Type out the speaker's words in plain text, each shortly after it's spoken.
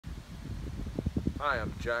Hi,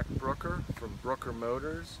 I'm Jack Brooker from Brooker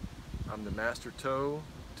Motors. I'm the master tow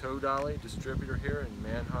dolly distributor here in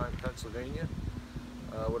Manheim, Pennsylvania.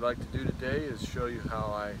 What I'd like to do today is show you how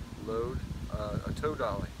I load a tow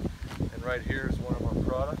dolly. And right here is one of our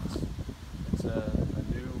products. It's a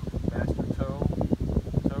new master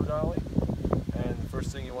tow dolly. And the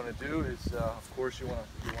first thing you want to do is, of course, you want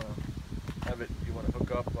to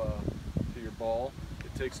hook up to your ball.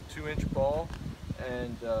 It takes a 2-inch ball,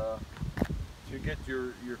 and to get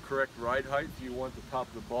your correct ride height, you want the top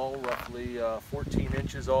of the ball roughly 14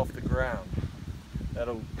 inches off the ground.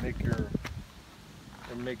 That'll make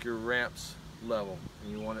your ramps level,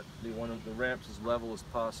 and you want the ramps as level as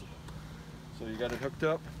possible. So you got it hooked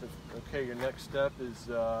up. Okay, your next step is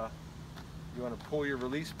you want to pull your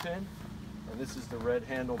release pin, and this is the red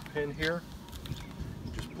handle pin here.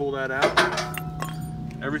 Just pull that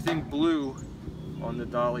out. Everything blue on the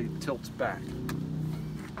dolly tilts back.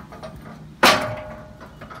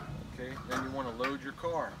 Okay, then you want to load your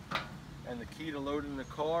car, and the key to loading the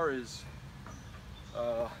car is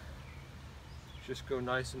just go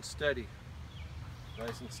nice and steady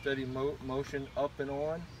motion up and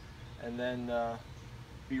on, and then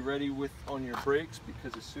be ready on your brakes,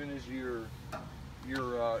 because as soon as your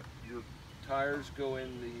tires go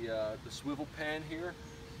in the swivel pan here,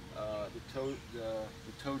 the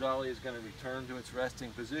tow dolly is going to return to its resting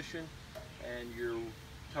position, and your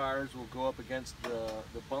tires will go up against the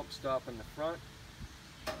bump stop in the front.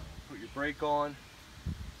 Put your brake on,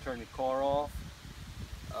 turn your car off,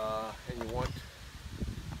 and you want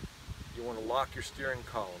to lock your steering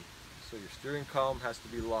column. So your steering column has to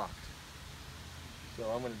be locked. So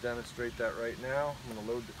I'm going to demonstrate that right now. I'm going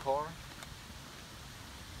to load the car.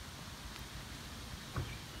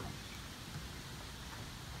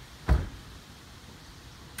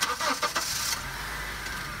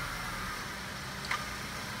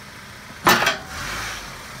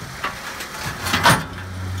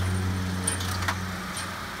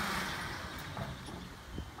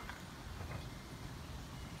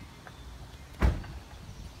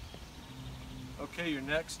 Okay, your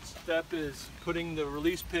next step is putting the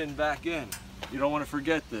release pin back in. You don't want to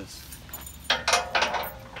forget this.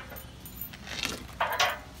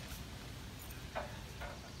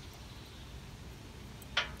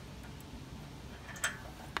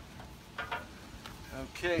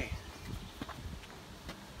 Okay.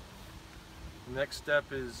 The next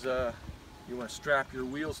step is you want to strap your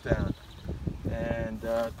wheels down, and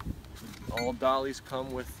all dollies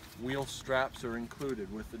come with wheel straps are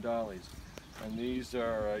included with the dollies. And these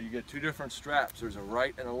are, you get two different straps. There's a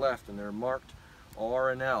right and a left, and they're marked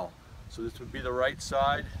R and L. So this would be the right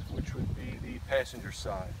side, which would be the passenger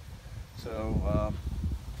side. So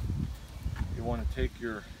you want to take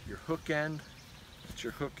your hook end, that's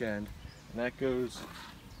your hook end, and that goes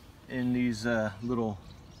in these little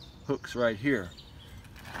hooks right here,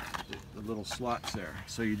 the little slots there.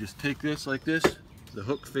 So you just take this like this, the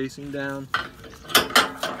hook facing down,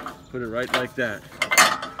 put it right like that.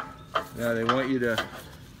 Now they want you to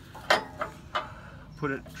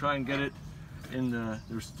try and get it in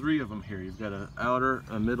there's 3 of them here. You've got an outer,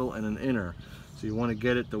 a middle, and an inner. So you want to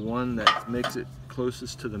get it the one that makes it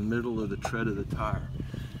closest to the middle of the tread of the tire.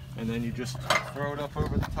 And then you just throw it up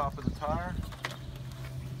over the top of the tire.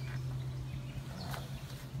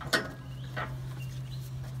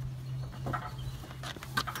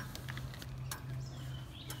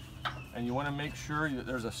 And you want to make sure that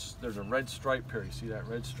there's a red stripe here. You see that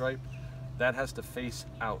red stripe? That has to face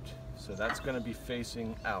out. So that's going to be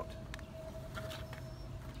facing out.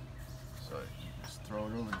 So you just throw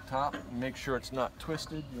it over the top. Make sure it's not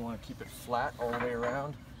twisted. You want to keep it flat all the way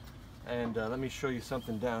around. And let me show you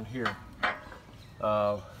something down here.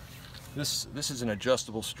 This is an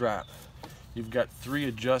adjustable strap. You've got 3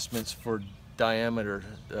 adjustments for diameter,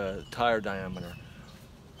 tire diameter.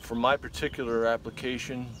 For my particular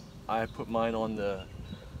application, I put mine on the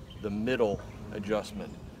middle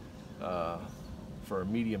adjustment for a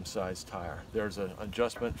medium-sized tire. There's an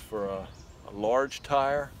adjustment for a large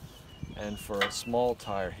tire and for a small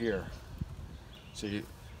tire here. So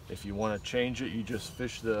if you want to change it, you just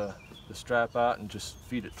fish the strap out and just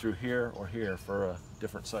feed it through here or here for a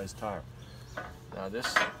different size tire. Now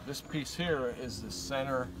this piece here is the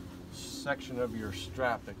center section of your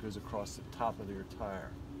strap that goes across the top of your tire.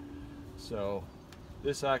 So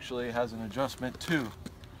this actually has an adjustment too.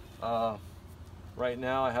 Right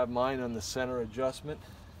now I have mine on the center adjustment,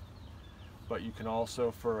 but you can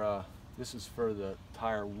also this is for the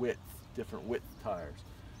tire width, different width tires.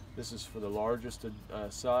 This is for the largest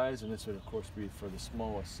size, and this would of course be for the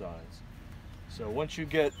smallest size. So once you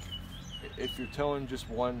get, if you're towing just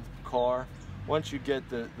one car, once you get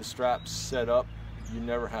the straps set up you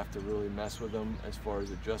never have to really mess with them as far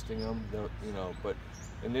as adjusting them, you know, but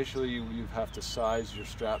initially you have to size your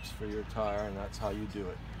straps for your tire, and that's how you do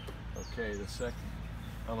it. Okay,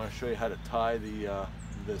 I'm going to show you how to tie the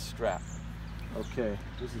strap. Okay,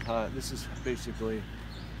 this is basically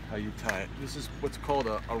how you tie it. This is what's called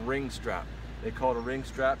a ring strap. They call it a ring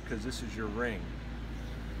strap because this is your ring.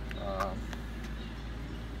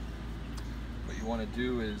 What you want to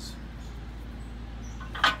do is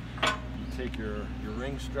you take your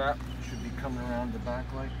ring strap, it should be coming around the back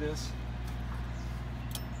like this,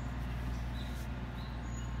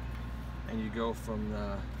 and you go from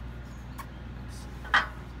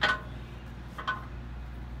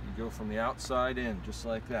the outside in, just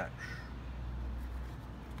like that,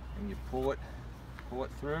 and you pull it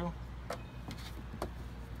through,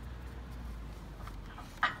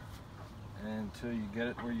 until you get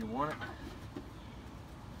it where you want it,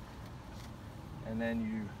 and then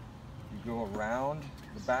you go around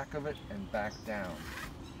the back of it and back down,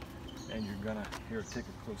 and you're gonna take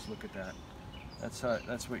a close look at that.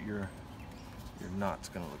 That's what your knot's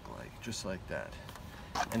gonna look like, just like that.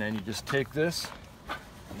 And then you just take this,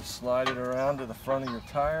 you slide it around to the front of your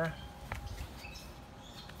tire,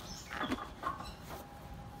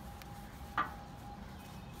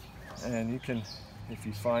 and you can, if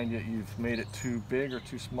you find that you've made it too big or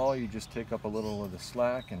too small, you just take up a little of the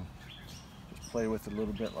slack and just play with it a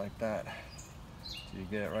little bit like that, so you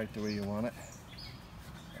get it right the way you want it,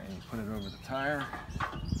 and you put it over the tire,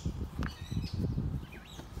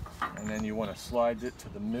 and then you want to slide it to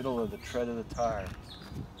the middle of the tread of the tire,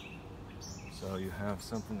 so you have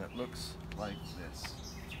something that looks like this.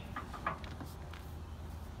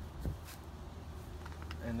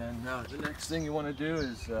 And then the next thing you want to do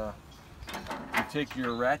is you take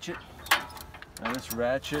your ratchet. Now this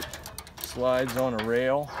ratchet slides on a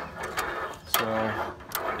rail, so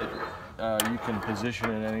you can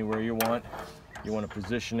position it anywhere you want. You want to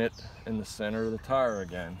position it in the center of the tire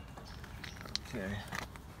again. Okay.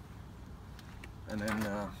 And then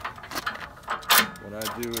what I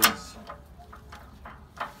do is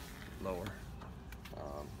lower.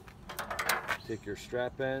 Take your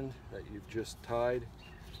strap end that you've just tied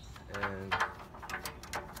and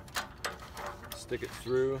stick it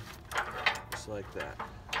through just like that.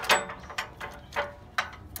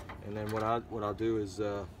 And then what I'll do is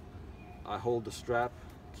I hold the strap,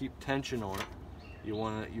 keep tension on it. You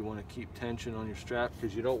want to keep tension on your strap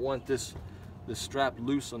because you don't want this strap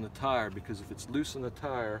loose on the tire, because if it's loose on the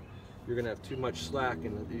tire, you're going to have too much slack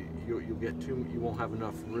and you won't have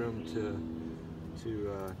enough room to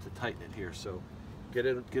tighten it here. So get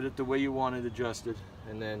it the way you want it adjusted,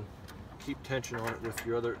 and then keep tension on it with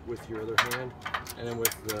your other hand, and then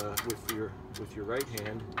with your right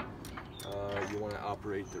hand you want to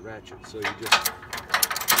operate the ratchet. So you just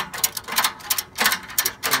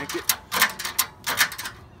crank it,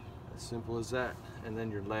 as simple as that, and then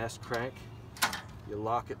your last crank, you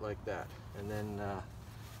lock it like that, and then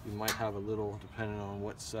you might have a little, depending on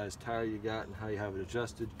what size tire you got and how you have it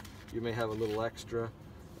adjusted, you may have a little extra.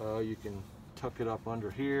 You can tuck it up under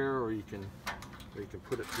here, or you can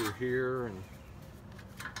put it through here, and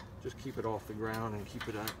just keep it off the ground and keep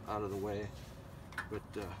it out of the way. But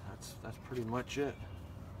that's pretty much it.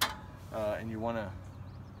 And you want to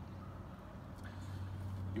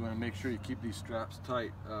make sure you keep these straps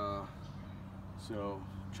tight. So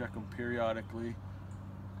check them periodically,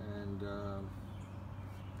 and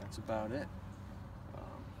that's about it.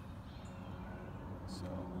 So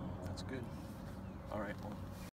that's good. All right. Well,